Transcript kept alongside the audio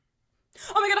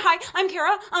I'm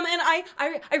Kara. And I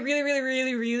really, really,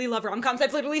 really, really love rom-coms.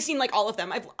 I've literally seen like all of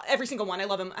them. Every single one. I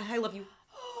love them. I love you.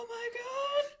 Oh my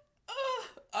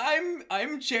god.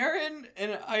 I'm Jaren,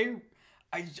 and I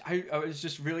was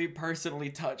just really personally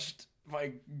touched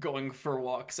by going for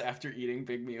walks after eating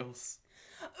big meals.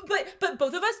 But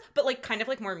both of us, but like kind of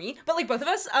like more me, but like both of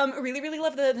us really, really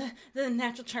love the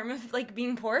natural charm of like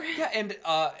being poor. Yeah, and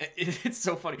it's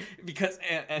so funny because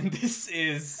and this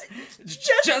is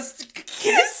just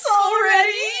kiss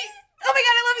already. Oh my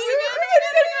god, I love you.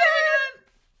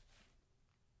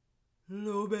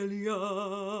 Lobelia.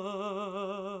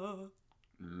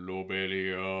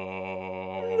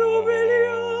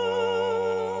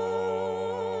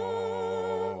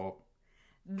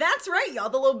 That's right, y'all.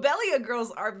 The Lobelia girls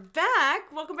are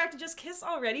back. Welcome back to Just Kiss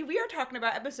Already. We are talking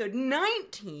about episode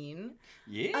 19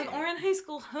 of Ouran High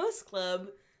School Host Club.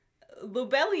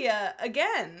 Lobelia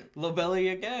again.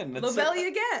 Lobelia again. Lobelia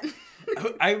again.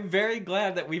 I'm very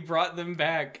glad that we brought them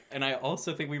back, and I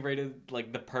also think we rated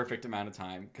like the perfect amount of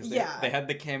time because they had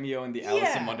the cameo in the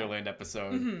Alice in Wonderland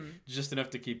episode, just enough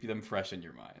to keep them fresh in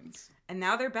your minds. And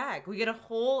now they're back. We get a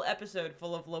whole episode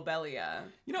full of Lobelia.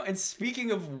 You know, and speaking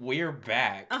of we're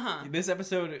back, this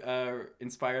episode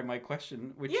inspired my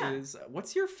question, which is,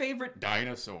 what's your favorite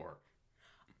dinosaur?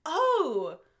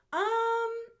 Oh,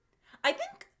 I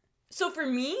think, so for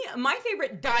me, my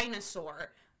favorite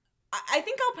dinosaur, I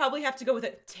think I'll probably have to go with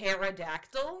a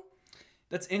pterodactyl.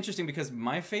 That's interesting because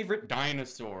my favorite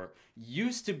dinosaur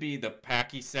used to be the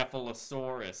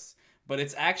Pachycephalosaurus, but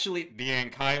it's actually the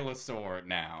Ankylosaur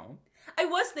now. I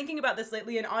was thinking about this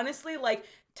lately, and honestly, like,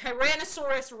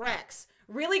 Tyrannosaurus Rex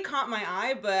really caught my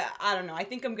eye, but I don't know. I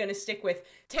think I'm gonna stick with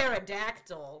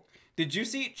pterodactyl. Did you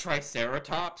see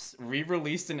Triceratops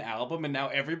re-released an album, and now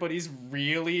everybody's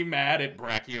really mad at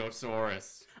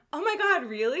Brachiosaurus? Oh my god,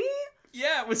 really?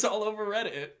 Yeah, it was all over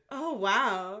Reddit. Oh,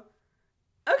 wow.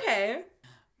 Okay.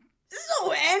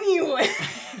 So anyway,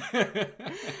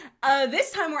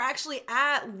 this time we're actually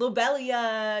at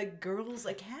Lobelia Girls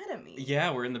Academy.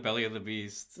 Yeah, we're in the belly of the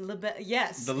beast.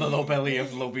 Yes. The Lobelia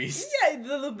of Lobeast. Yeah,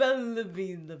 the Lobel of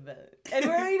the and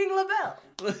we're eating Lobel.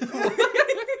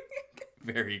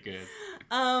 Very good.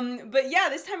 But yeah,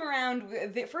 this time around,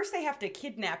 first they have to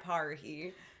kidnap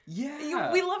Haruhi.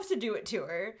 Yeah. We love to do it to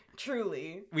her,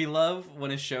 truly. We love when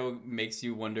a show makes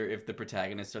you wonder if the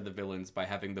protagonists are the villains by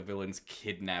having the villains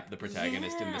kidnap the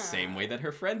protagonist in the same way that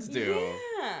her friends do.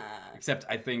 Yeah. Except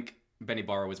I think Benny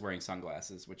Barra was wearing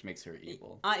sunglasses, which makes her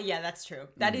evil. Yeah, that's true.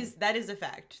 That is a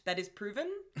fact. That is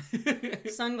proven.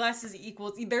 Sunglasses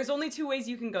equals... There's only two ways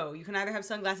you can go. You can either have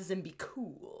sunglasses and be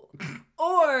cool,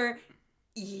 or...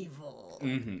 evil.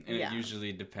 And it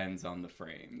usually depends on the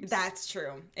frames. That's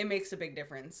true. It makes a big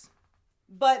difference.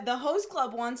 But the host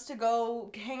club wants to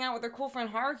go hang out with their cool friend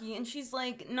Haruhi, and she's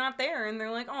like not there, and they're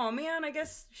like, oh man, I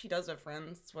guess she does have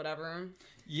friends, whatever.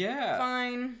 Yeah.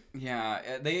 Fine. Yeah,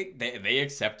 they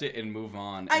accept it and move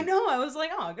on. I know, I was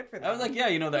like, oh, good for them. I was like, yeah,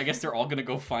 I guess they're all gonna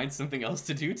go find something else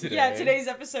to do today. Yeah, today's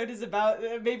episode is about,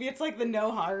 maybe it's like the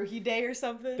no Haruhi day or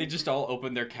something. They just all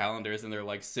open their calendars and they're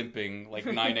like simping like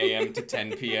 9 a.m. to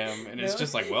 10 p.m. and it's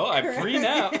just like, well, I'm free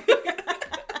now.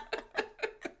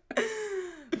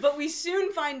 But we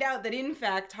soon find out that, in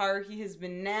fact, Haruhi has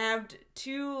been nabbed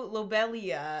to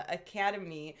Lobelia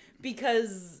Academy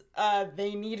because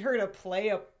they need her to play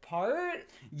a part.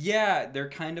 Yeah,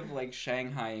 they're kind of like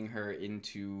shanghaiing her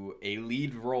into a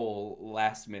lead role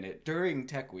last minute during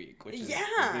Tech Week, which is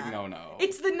a big no-no.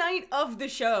 It's the night of the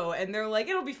show, and they're like,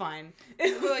 it'll be fine.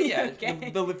 Yeah, okay.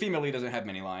 the female lead doesn't have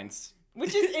many lines.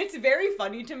 Which is, it's very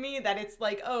funny to me that it's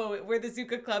like, oh, we're the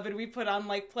Zuka Club and we put on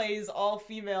like plays all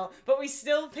female, but we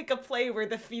still pick a play where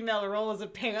the female role is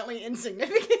apparently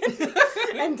insignificant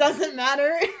and doesn't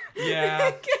matter.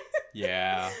 Yeah.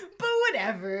 Yeah. But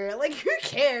whatever. Like, who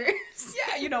cares?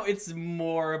 Yeah, it's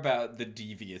more about the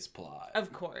devious plot.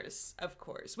 Of course.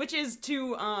 Which is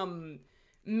to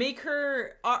make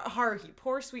her Haruhi,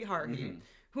 poor sweet Haruhi.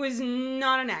 Who is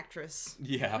not an actress.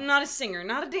 Yeah. Not a singer,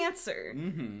 not a dancer.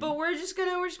 But we're just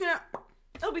gonna,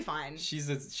 it'll be fine. She's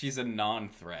a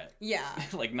non-threat. Yeah.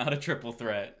 Like, not a triple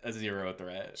threat, a zero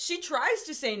threat. She tries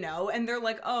to say no, and they're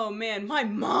like, oh man, my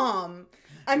mom.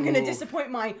 I'm gonna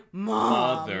disappoint my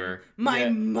mom. Mother. My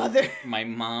mother. My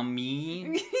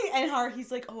mommy. And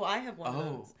Haruhi's like, oh, I have one of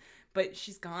those. But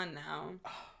she's gone now.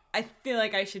 I feel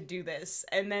like I should do this.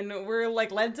 And then we're, like,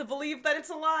 led to believe that it's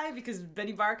a lie because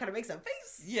Benny Barr kind of makes a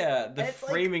face. Yeah, the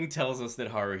framing tells us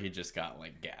that Haruhi just got,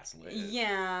 like, gaslit.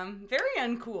 Yeah, very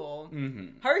uncool.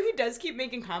 Haruhi does keep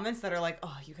making comments that are like,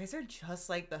 oh, you guys are just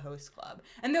like the host club.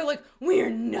 And they're like, we're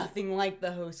nothing like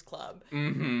the host club.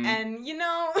 And,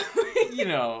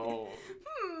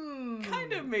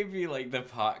 kind of maybe like the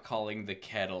pot calling the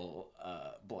kettle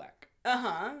black.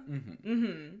 Uh-huh.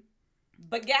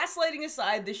 But gaslighting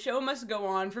aside, the show must go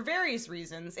on for various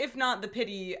reasons, if not the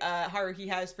pity Haruhi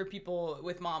has for people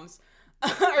with moms.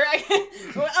 Haruhi,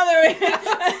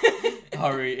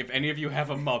 if any of you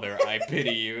have a mother, I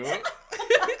pity you.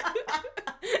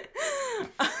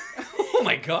 Oh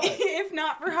my god. If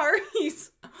not for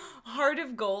Haruhi's heart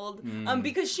of gold,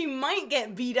 because she might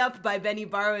get beat up by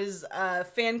Benibara's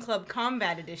fan club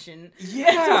combat edition.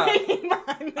 Yeah.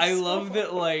 I love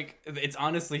that, like, it's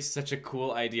honestly such a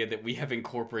cool idea that we have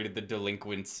incorporated the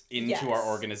delinquents into our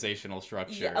organizational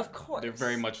structure. Yeah, of course. They're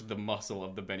very much the muscle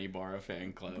of the Benibara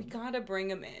fan club. We gotta bring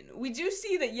them in. We do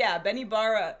see that,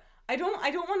 Benibara, I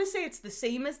don't want to say it's the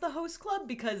same as the host club,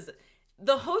 because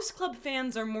the host club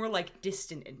fans are more like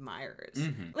distant admirers.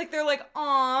 Like, they're like,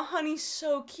 aw, honey's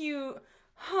so cute.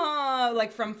 Huh,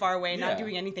 like from far away, not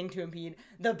doing anything to impede.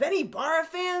 The Benibara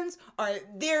fans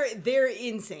they're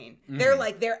insane.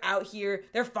 They're out here,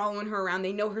 they're following her around,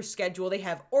 they know her schedule, they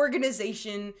have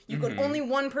organization. Only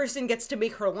one person gets to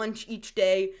make her lunch each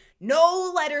day.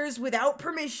 No letters without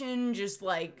permission, just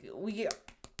like we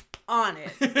on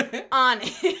it. On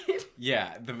it.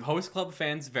 Yeah, the host club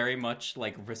fans very much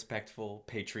like respectful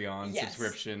Patreon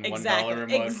subscription, $1 a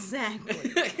month.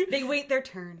 Exactly. They wait their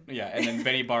turn. Yeah, and then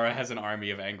Benibara has an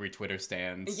army of angry Twitter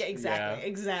stans. Yeah,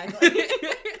 exactly.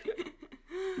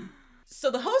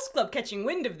 So the host club catching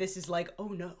wind of this is like, oh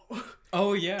no.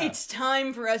 Oh yeah. It's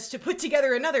time for us to put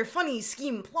together another funny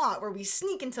scheme plot where we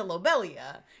sneak into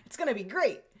Lobelia. It's gonna be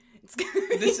great.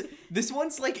 This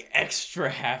one's like extra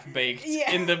half-baked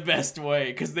in the best way,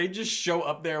 because they just show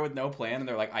up there with no plan and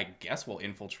they're like, I guess we'll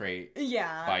infiltrate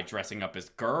by dressing up as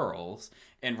girls,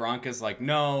 and Ranka's like,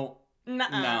 no. You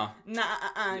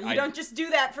don't just do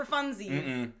that for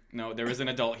funsies. No, there is an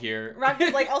adult here.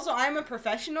 Ranka's like, also, I'm a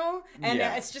professional, and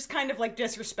it's just kind of like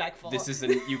disrespectful. This is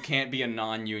you can't be a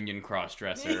non-union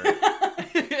cross-dresser.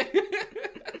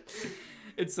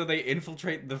 And so they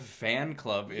infiltrate the fan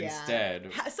club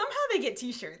instead. Somehow they get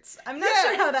t-shirts. I'm not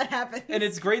sure how that happens. And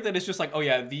it's great that it's just like, oh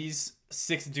yeah, these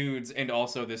 6 dudes and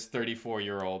also this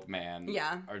 34-year-old man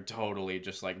are totally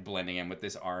just like blending in with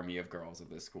this army of girls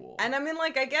at this school. And I mean,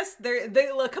 like, I guess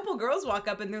a couple girls walk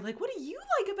up and they're like, what do you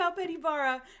like about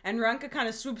Benibara? And Ranka kind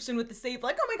of swoops in with the save,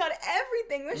 like, oh my god,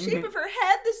 everything. The shape of her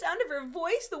head, the sound of her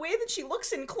voice, the way that she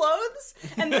looks in clothes.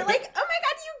 And they're like, oh my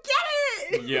god, you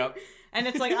get it! Yep. And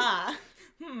it's like,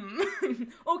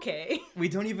 okay. We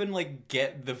don't even, like,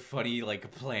 get the funny,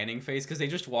 like, planning phase, because they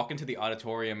just walk into the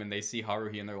auditorium and they see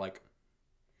Haruhi and they're like,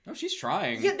 oh, she's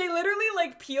trying. Yeah, they literally,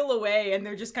 like, peel away and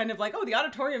they're just kind of like, oh, the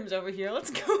auditorium's over here, let's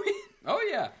go in. Oh,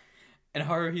 yeah. And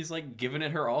Haruhi's, like, giving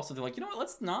it her also. They're like, you know what,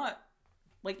 let's not,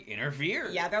 like, interfere.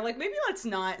 Yeah, they're like, maybe let's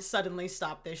not suddenly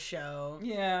stop this show.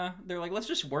 Yeah, they're like, let's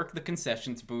just work the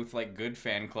concessions booth like good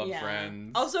fan club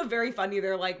friends. Also very funny,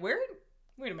 they're like, wait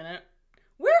a minute,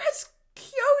 where has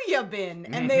Kyoya been?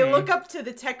 And they look up to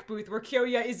the tech booth where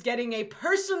Kyoya is getting a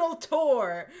personal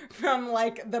tour from,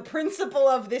 like, the principal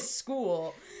of this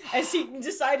school. As he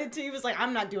was like,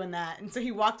 I'm not doing that. And so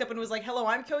he walked up and was like, hello,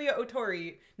 I'm Kyoya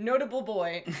Otori, notable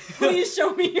boy. Please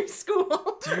show me your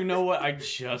school. Do you know what I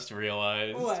just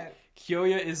realized? What?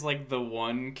 Kyoya is, like, the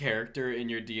one character in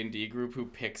your D&D group who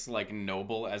picks, like,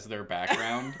 noble as their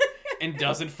background and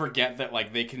doesn't forget that,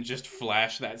 like, they can just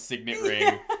flash that signet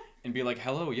ring. And be like,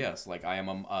 hello, yes, like, I am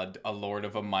a lord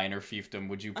of a minor fiefdom.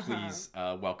 Would you please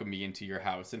welcome me into your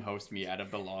house and host me out of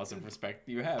the laws of respect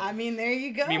you have? I mean, there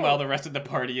you go. Meanwhile, the rest of the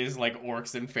party is, like,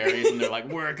 orcs and fairies, and they're like,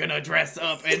 we're gonna dress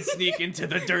up and sneak into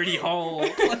the dirty hole.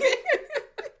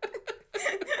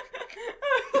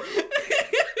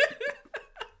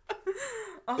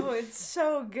 Oh, it's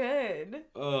so good.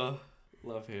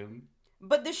 Love him.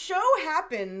 But the show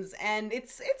happens, and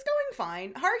it's going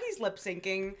fine. Haruhi's lip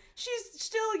syncing. She's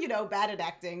still, bad at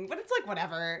acting, but it's like,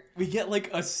 whatever. We get, like,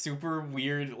 a super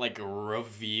weird, like,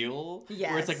 reveal.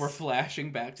 Yes. Where it's like we're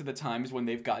flashing back to the times when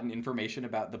they've gotten information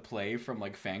about the play from,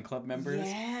 like, fan club members.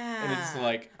 Yeah. And it's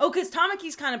like... Oh, because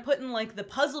Tamaki's kind of putting, like, the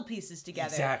puzzle pieces together.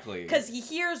 Exactly. Because he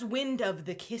hears wind of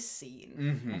the kiss scene.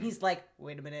 And he's like,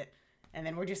 wait a minute. And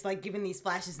then we're just, like, giving these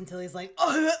flashes until he's like,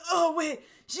 oh, wait,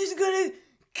 she's gonna...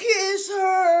 kiss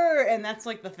her, and that's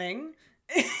like the thing.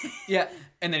 Yeah,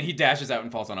 and then he dashes out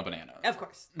and falls on a banana. Of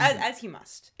course, as he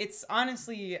must. It's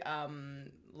honestly,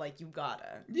 like, you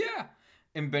gotta. Yeah,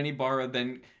 and Benibara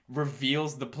then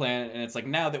reveals the plan, and it's like,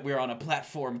 now that we're on a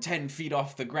platform 10 feet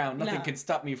off the ground, nothing can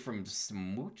stop me from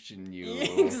smooching you.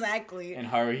 Exactly. And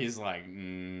Haruhi's like,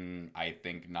 I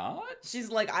think not. She's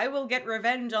like, I will get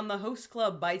revenge on the host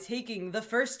club by taking the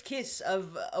first kiss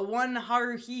of one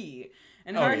Haruhi.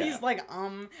 And Haruhi's like,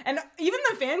 and even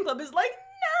the fan club is like,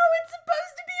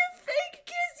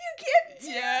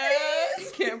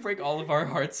 break all of our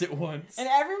hearts at once. And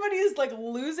everybody is like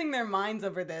losing their minds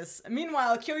over this.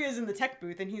 Meanwhile, Kyoya's in the tech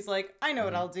booth and he's like, I know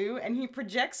what I'll do. And he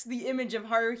projects the image of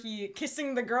Haruhi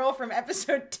kissing the girl from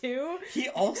episode 2. He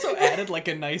also added like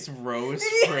a nice rose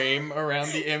frame around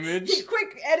the image. He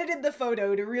quick edited the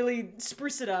photo to really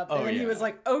spruce it up. And then he was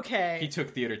like, okay. He took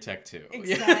theater tech too.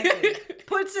 Exactly.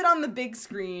 Puts it on the big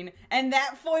screen. And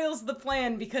that foils the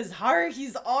plan because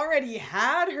Haruhi's already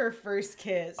had her first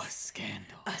kiss. A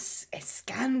scandal. A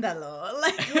scandalo.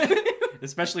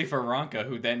 Especially for Ranka,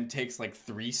 who then takes like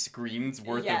 3 screens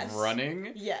worth of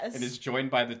running. Yes. And is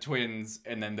joined by the twins,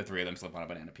 and then the 3 of them slip on a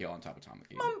banana peel on top of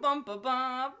Tamaki. Bum, bum,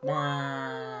 ba,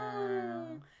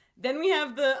 bum. Then we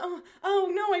have the,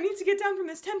 oh no, I need to get down from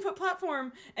this 10-foot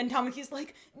platform. And Tamaki's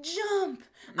like, jump,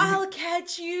 I'll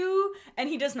catch you. And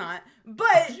he does not.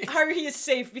 But Haruhi is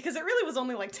safe because it really was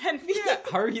only like 10 feet. Yeah,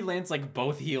 Haruhi lands like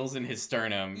both heels in his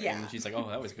sternum. Yeah. And she's like, oh,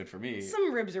 that was good for me.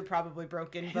 Some ribs are probably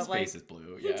broken. His but face is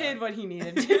blue. He did what he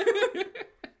needed to.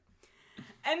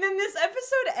 And then this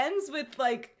episode ends with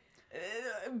like,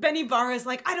 Benibara is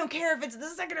like, I don't care if it's the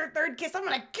second or third kiss, I'm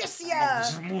gonna kiss ya!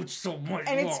 So much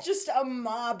and it's just a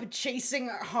mob chasing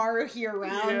Haruhi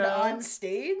around on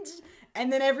stage,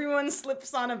 and then everyone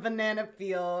slips on a banana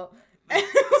peel.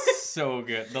 So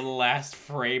good. The last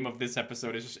frame of this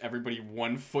episode is just everybody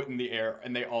 1 foot in the air,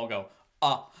 and they all go,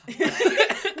 ah.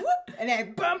 And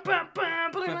then bum, bum,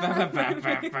 bum,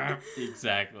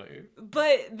 Exactly.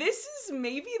 But this is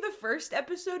maybe the first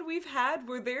episode we've had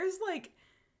where there's like,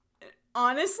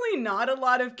 honestly, not a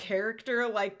lot of character,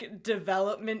 like,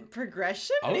 development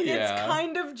progression. Oh, yeah. It's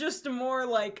kind of just more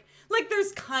like,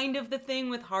 there's kind of the thing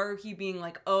with Haruhi being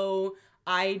like, oh,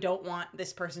 I don't want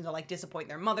this person to, like, disappoint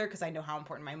their mother because I know how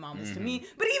important my mom is to me.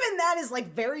 But even that is,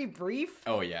 like, very brief.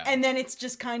 Oh, yeah. And then it's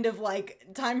just kind of, like,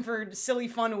 time for silly,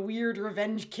 fun, weird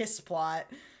revenge kiss plot.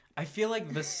 I feel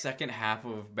like the second half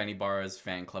of Benibara's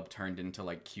fan club turned into,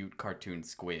 like, cute cartoon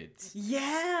squids.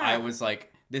 Yeah. I was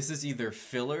like, this is either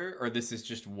filler or this is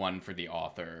just one for the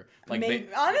author. Like,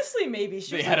 honestly, maybe.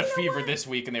 They had a fever this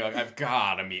week and they were like, I've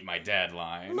got to meet my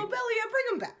deadline. Lobelia, bring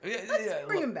him back. Let's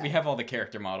bring him back. We have all the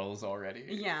character models already.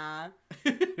 Yeah.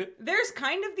 There's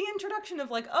kind of the introduction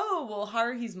of like, oh, well,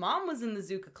 Haruhi's mom was in the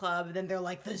Zuka Club. And then they're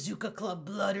like, the Zuka Club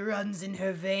blood runs in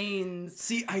her veins.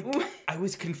 See, I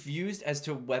was confused as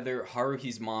to whether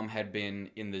Haruhi's mom had been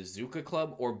in the Zuka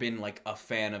Club or been like a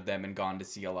fan of them and gone to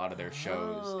see a lot of their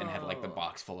shows and had like the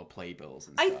box full of playbills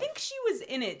and stuff. I think she was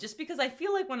in it just because I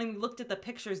feel like when I looked at the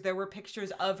pictures, there were pictures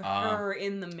of her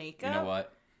in the makeup. You know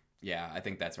what? Yeah, I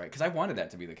think that's right. Because I wanted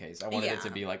that to be the case. I wanted it to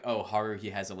be like, oh,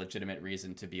 Haruhi has a legitimate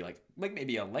reason to be like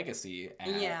maybe a legacy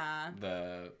at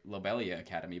the Lobelia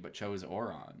Academy, but chose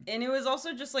Oran. And it was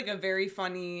also just like a very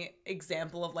funny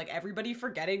example of like everybody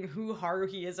forgetting who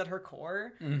Haruhi is at her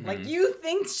core. Mm-hmm. Like, you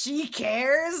think she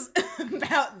cares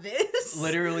about this?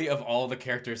 Literally, of all the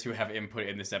characters who have input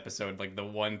in this episode, like the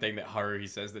one thing that Haruhi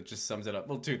says that just sums it up.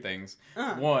 Well, 2 things.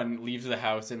 One, leaves the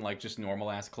house in like just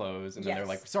normal ass clothes, and then they're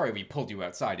like, sorry, we pulled you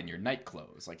outside in your night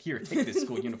clothes. Like, here, take this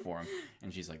school uniform.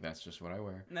 And she's like, that's just what I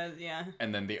wear. Yeah.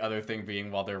 And then the other thing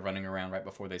being, while they're running around right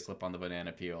before they slip on the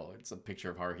banana peel, it's a picture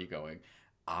of Haruhi going,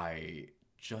 I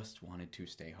just wanted to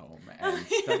stay home and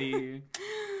study.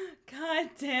 God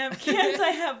damn, can't I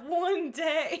have one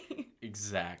day?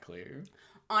 Exactly.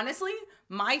 Honestly,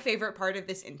 my favorite part of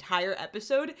this entire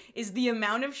episode is the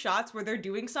amount of shots where they're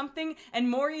doing something and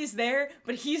Mori's there,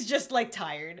 but he's just like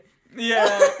tired.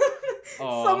 Yeah.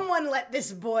 Someone let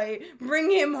this boy, bring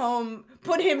him home,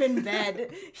 put him in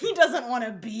bed. He doesn't want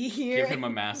to be here. Give him a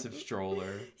massive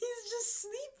stroller. He's just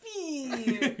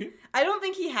sleepy. I don't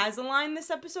think he has a line this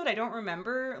episode. I don't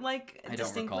remember, like, I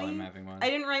distinctly. don't recall him having one. I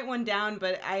didn't write one down,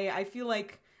 but I feel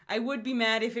like I would be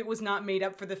mad if it was not made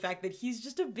up for the fact that he's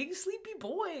just a big sleepy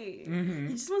boy. Mm-hmm.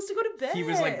 He just wants to go to bed. He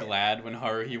was like glad when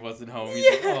Haruhi wasn't home. He's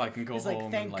like, oh, I can go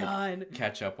home and like God.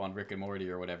 Catch up on Rick and Morty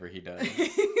or whatever he does.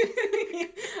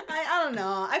 I don't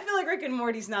know. I feel like Rick and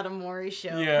Morty's not a Maury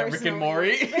show. Yeah, personally. Rick and Morty.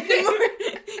 Rick and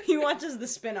Morty. He watches the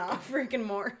spinoff, Rick and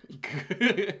Morty.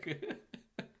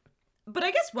 But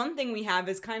I guess one thing we have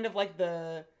is kind of like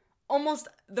almost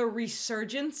the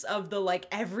resurgence of the, like,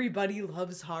 everybody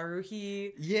loves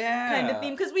Haruhi kind of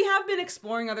theme. Because we have been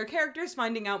exploring other characters,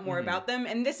 finding out more about them.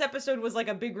 And this episode was, like,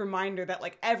 a big reminder that,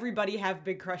 like, everybody have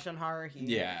big crush on Haruhi.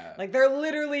 Yeah. Like, they're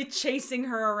literally chasing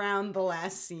her around the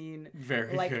last scene.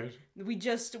 Very good.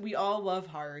 We all love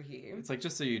Haruhi. It's like,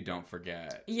 just so you don't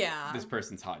forget. Yeah. This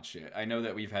person's hot shit. I know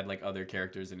that we've had, like, other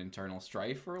characters in internal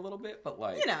strife for a little bit, but,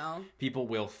 like, people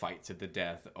will fight to the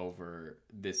death over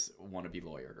this wannabe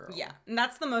lawyer girl. Yeah. And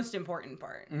that's the most important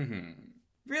part. Mm-hmm.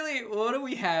 Really, what do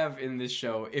we have in this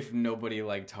show if nobody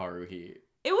liked Haruhi?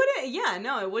 It wouldn't, yeah,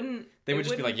 no, it wouldn't. They would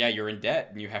just be like, yeah, you're in debt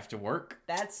and you have to work.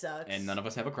 That sucks. And none of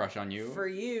us have a crush on you. For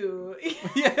you.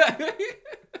 Yeah.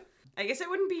 I guess it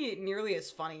wouldn't be nearly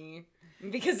as funny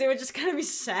because they would just kind of be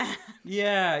sad.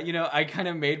 Yeah, you know, I kind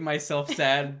of made myself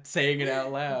sad saying it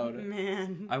out loud.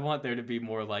 Man. I want there to be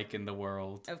more like in the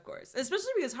world. Of course.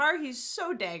 Especially because Haruhi's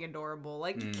so dang adorable.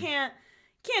 Like, you can't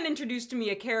introduce to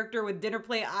me a character with dinner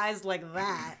plate eyes like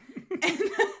that.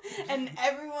 and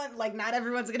everyone, like, not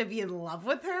everyone's gonna be in love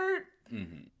with her.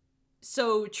 Mm-hmm.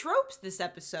 So, tropes this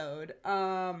episode.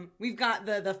 We've got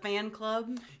the fan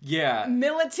club. Yeah.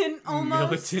 Militant,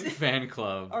 almost. Militant fan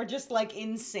club. Or just, like,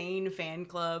 insane fan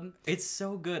club. It's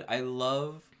so good. I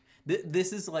love...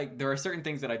 This is, like... There are certain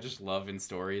things that I just love in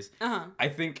stories. Uh-huh. I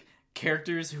think...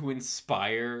 Characters who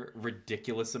inspire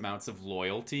ridiculous amounts of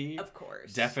loyalty. Of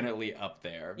course. Definitely up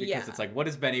there. Because it's like, what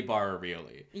is Benny Barra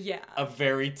really? Yeah. A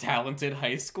very talented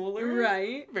high schooler.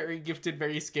 Right. Very gifted,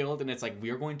 very skilled. And it's like, we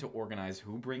are going to organize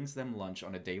who brings them lunch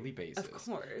on a daily basis. Of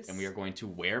course. And we are going to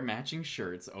wear matching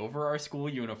shirts over our school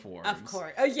uniforms. Of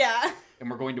course. Oh, yeah.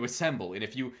 And we're going to assemble. And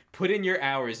if you put in your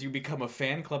hours, you become a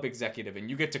fan club executive and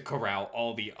you get to corral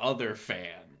all the other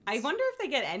fans. I wonder if they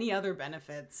get any other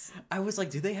benefits. I was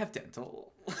like, do they have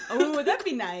dental? Oh, that'd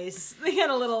be nice. They get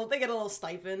a little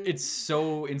stipend. It's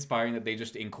so inspiring that they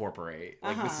just incorporate.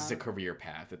 Like, this is a career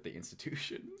path at the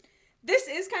institution. This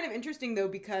is kind of interesting, though,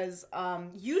 because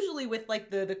usually with, like,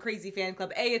 the crazy fan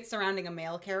club, it's surrounding a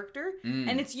male character,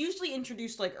 and it's usually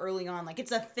introduced, like, early on. Like,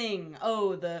 it's a thing.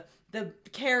 Oh, the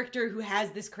character who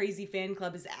has this crazy fan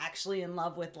club is actually in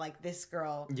love with, like, this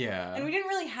girl. Yeah. And we didn't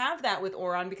really have that with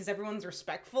Ouran because everyone's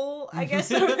respectful, I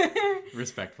guess.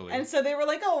 Respectfully. And so they were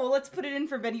like, oh, well, let's put it in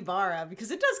for Benny Barra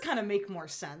because it does kind of make more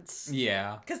sense.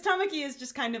 Yeah. Because Tamaki is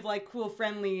just kind of, like, cool,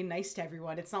 friendly, nice to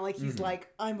everyone. It's not like he's like,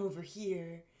 I'm over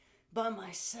here by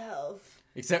myself.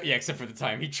 Except for the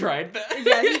time he tried that.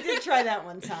 Yeah, he did try that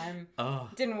one time. Oh.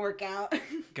 Didn't work out.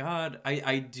 God,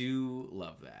 I do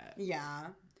love that. Yeah.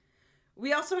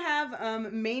 We also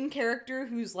have main character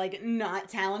who's, like, not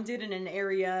talented in an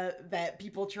area that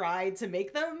people tried to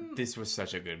make them. This was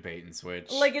such a good bait and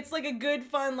switch. Like, it's, like, a good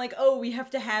fun, like, oh, we have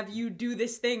to have you do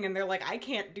this thing. And they're like, I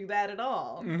can't do that at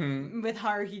all. Mm-hmm. With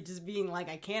Haruhi just being like,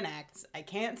 I can't act. I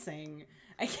can't sing.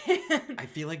 I can't. I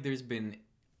feel like there's been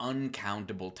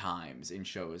uncountable times in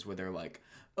shows where they're like,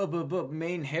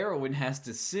 main heroine has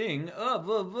to sing,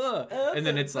 and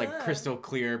then it's like crystal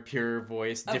clear, pure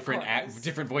voice,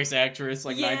 different voice actress,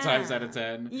 like 9 times out of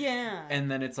 10. Yeah. And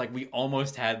then it's like, we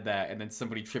almost had that, and then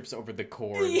somebody trips over the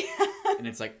chord, and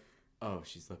it's like, oh,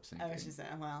 she's lip syncing. Oh, she's,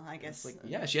 well, I guess. Like,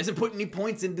 yeah, she hasn't put any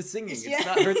points into singing. It's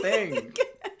not her thing.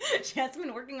 She hasn't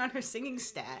been working on her singing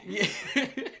stat. Yeah.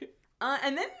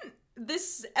 And then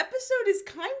this episode is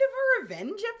kind of a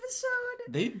revenge episode.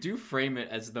 They do frame it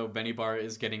as though Benny Barra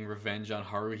is getting revenge on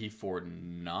Haruhi for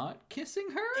not kissing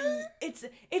her.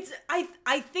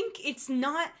 I think it's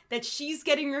not that she's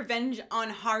getting revenge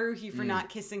on Haruhi for not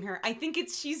kissing her. I think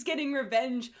she's getting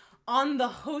revenge on the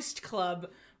host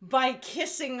club by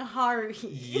kissing Haruhi.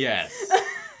 Yes.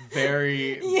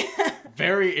 Very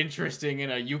very interesting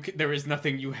in a there is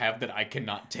nothing you have that I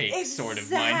cannot take sort of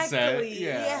mindset.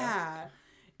 Yeah.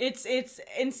 It's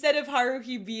instead of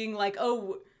Haruhi being like,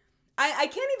 oh, I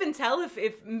can't even tell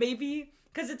if maybe,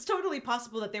 because it's totally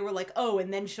possible that they were like, oh,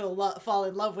 and then she'll fall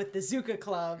in love with the Zuka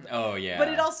Club. Oh, yeah. But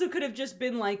it also could have just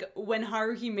been like, when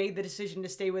Haruhi made the decision to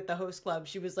stay with the host club,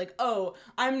 she was like, oh,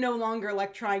 I'm no longer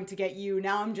like trying to get you.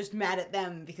 Now I'm just mad at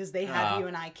them because they have you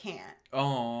and I can't.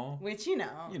 Oh. Which, you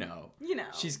know.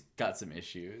 She's got some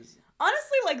issues.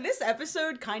 Honestly, like, this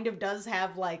episode kind of does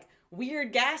have, like,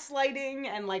 weird gaslighting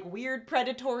and, like, weird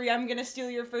predatory I'm gonna steal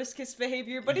your first kiss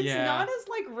behavior, but it's not as,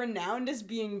 like, renowned as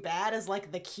being bad as,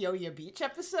 like, the Kyoya Beach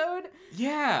episode.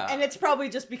 Yeah. And it's probably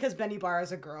just because Benny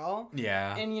Barra's a girl.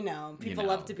 Yeah. And, people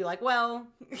love to be like, well...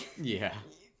 Yeah.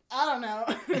 I don't know.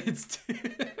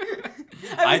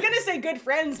 I was gonna say good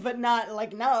friends, but not,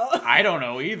 like, no. I don't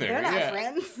know either. They're not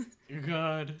friends.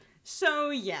 God. So,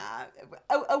 yeah.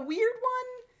 A weird one.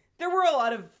 There were a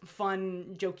lot of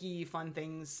fun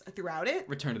things throughout it.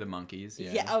 Return to the Monkeys,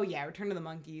 yeah. Yeah, oh yeah, Return to the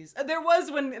Monkeys. There was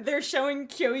when they're showing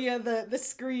Kyoya the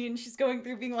screen, she's going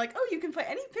through being like, oh, you can put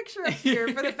any picture up here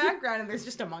for the background, and there's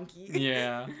just a monkey.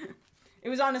 Yeah. It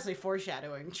was honestly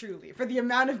foreshadowing, truly, for the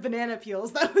amount of banana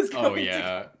peels that was going Oh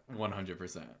yeah,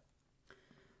 100%.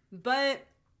 But,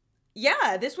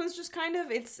 yeah, this one's just kind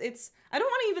of, it's I don't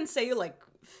want to even say, like,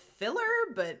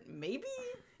 filler, but maybe...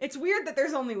 It's weird that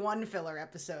there's only one filler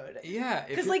episode. Yeah.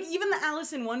 Because, like, even the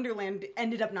Alice in Wonderland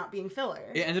ended up not being filler.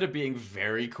 It ended up being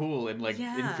very cool and, like,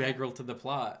 integral to the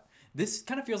plot. This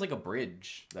kind of feels like a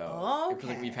bridge, though. Oh, okay. It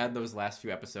feels like we've had those last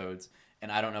few episodes,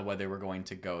 And I don't know whether we're going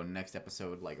to go next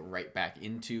episode, like, right back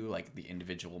into, like, the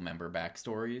individual member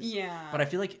backstories. Yeah. But I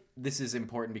feel like this is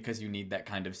important because you need that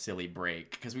kind of silly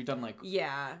break. Because we've done, like...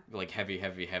 Yeah. Like, heavy.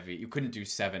 You couldn't do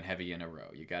 7 heavy in a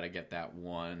row. You gotta get that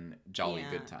one jolly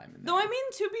good time in there. Though, I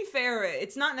mean, to be fair,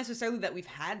 it's not necessarily that we've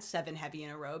had 7 heavy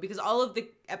in a row. Because all of the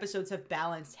episodes have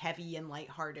balanced heavy and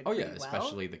lighthearted pretty well.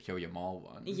 Especially the Kyo-Ya Mall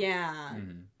one. Yeah.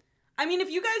 I mean,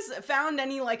 if you guys found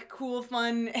any, like, cool,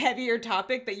 fun, heavier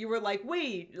topic that you were like,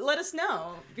 wait, let us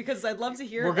know. Because I'd love to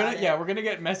hear about it. Yeah, we're gonna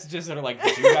get messages that are like,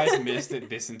 did you guys miss that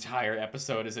this entire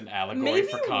episode is an allegory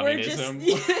for communism?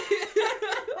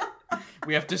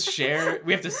 We have to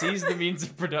seize the means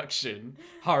of production,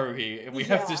 Haruhi, and we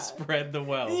have to spread the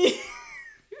wealth.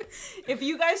 If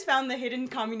you guys found the hidden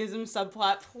communism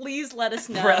subplot, please let us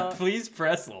know. Please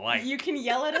press like. You can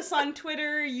yell at us on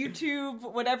Twitter, YouTube,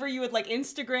 whatever you would like,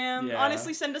 Instagram. Yeah.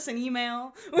 Honestly, send us an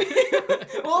email.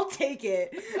 We'll take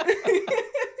it.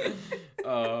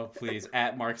 Oh, please.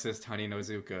 At Marxist Honey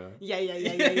Nozuka.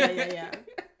 Yeah.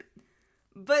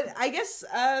 But I guess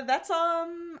that's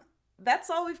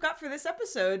all we've got for this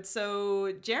episode.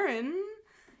 So, Jaren,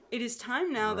 it is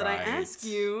time now that I ask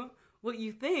you what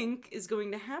you think is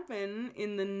going to happen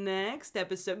in the next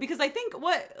episode. Because I think,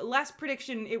 last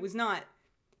prediction, it was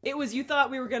you thought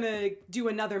we were going to do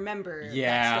another member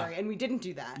backstory, and we didn't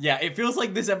do that. Yeah, it feels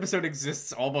like this episode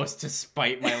exists almost to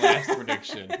spite my last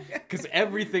prediction. Because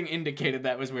everything indicated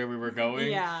that was where we were going.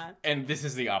 Yeah. And this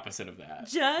is the opposite of that.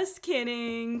 Just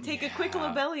kidding. Take a quick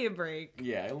Lobelia break.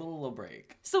 Yeah, a little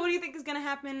break. So what do you think is going to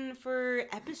happen for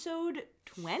episode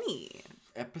 20?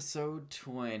 Episode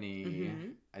 20,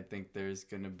 I think there's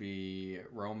gonna be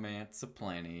romance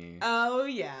aplenty. Oh,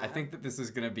 yeah. I think that this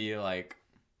is gonna be, like,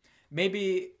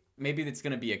 maybe it's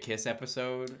gonna be a kiss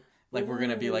episode. Like, we're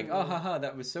gonna be like, oh, haha,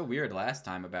 that was so weird last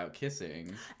time about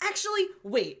kissing. Actually,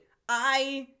 wait,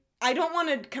 I don't want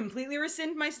to completely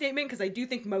rescind my statement, because I do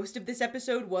think most of this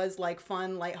episode was, like,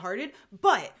 fun, lighthearted,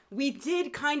 but we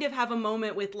did kind of have a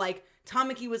moment with, like,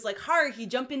 Tamaki was like, Haruhi,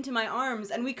 jump into my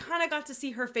arms, and we kind of got to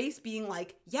see her face being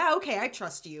like, yeah, okay, I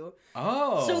trust you.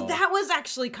 Oh. So that was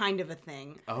actually kind of a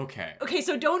thing. Okay. Okay,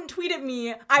 so don't tweet at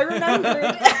me. I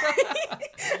remembered.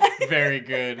 Very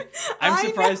good. I'm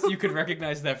surprised you could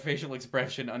recognize that facial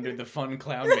expression under the fun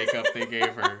clown makeup they gave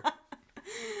her.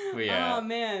 But yeah. Oh,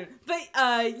 man. But,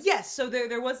 yes, so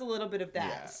there was a little bit of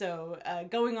that. Yeah. So,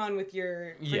 going on with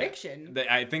your prediction. Yeah.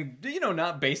 I think,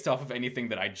 not based off of anything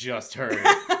that I just heard.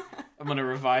 I'm going to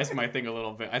revise my thing a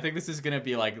little bit. I think this is going to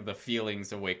be, like, the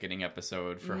feelings awakening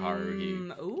episode for Haruhi.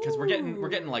 Because we're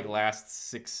getting, like, last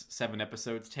 6-7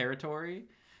 episodes territory.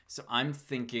 So I'm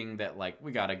thinking that, like,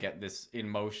 we got to get this in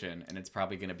motion, and it's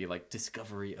probably going to be, like,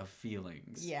 discovery of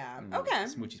feelings. Yeah. Okay.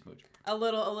 Smoochy smooch. A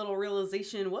little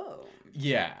realization, whoa.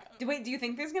 Yeah. Do you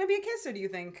think there's going to be a kiss, or do you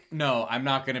think... No, I'm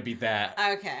not going to be that.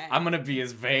 Okay. I'm going to be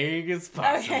as vague as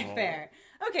possible. Okay, fair.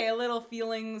 Okay, a little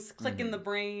feelings, click in the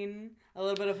brain, a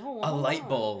little bit of... a light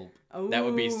bulb. Ooh. That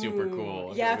would be super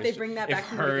cool. Yeah, if they bring that back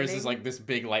from the beginning. If hers is, like, this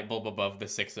big light bulb above the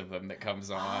 6 of them that comes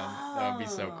on. That would be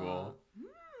so cool.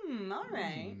 All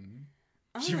right.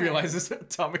 She realizes that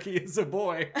Tamaki is a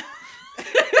boy.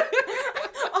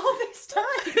 All this time.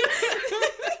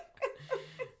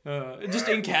 Just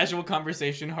in casual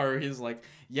conversation, Haruhi's like,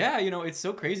 yeah, it's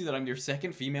so crazy that I'm your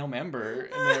second female member.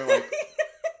 And they're like,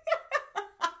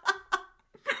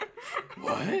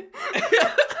 what?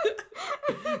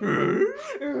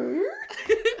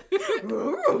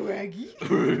 Raggy.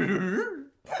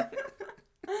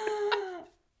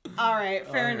 All right,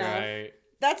 fair enough.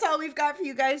 That's all we've got for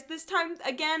you guys this time.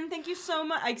 Again, thank you so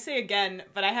much. I say again,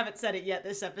 but I haven't said it yet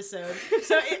this episode.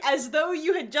 So as though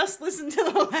you had just listened to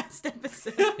the last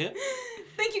episode.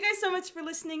 Thank you guys so much for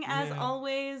listening. As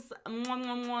always, mwah,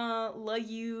 mwah, mwah. Love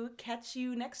you. Catch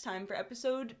you next time for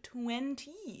episode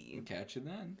 20. Catch you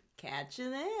then. Catch you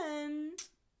then.